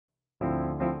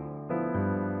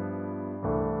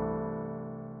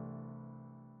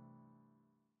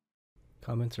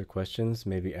Comments or questions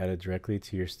may be added directly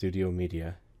to your studio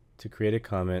media. To create a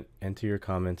comment, enter your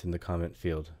comment in the comment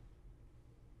field.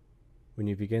 When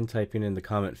you begin typing in the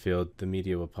comment field, the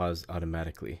media will pause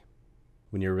automatically.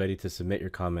 When you're ready to submit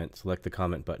your comment, select the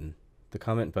comment button. The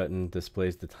comment button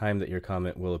displays the time that your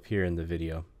comment will appear in the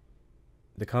video.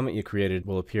 The comment you created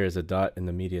will appear as a dot in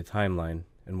the media timeline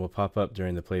and will pop up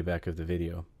during the playback of the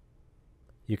video.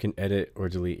 You can edit or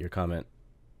delete your comment.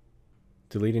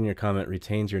 Deleting your comment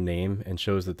retains your name and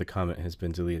shows that the comment has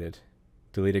been deleted.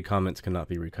 Deleted comments cannot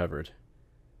be recovered.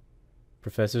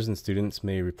 Professors and students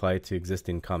may reply to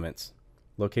existing comments.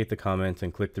 Locate the comment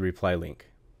and click the reply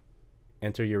link.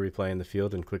 Enter your reply in the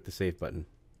field and click the Save button.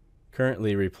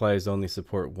 Currently, replies only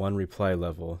support one reply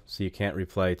level, so you can't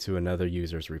reply to another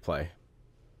user's reply.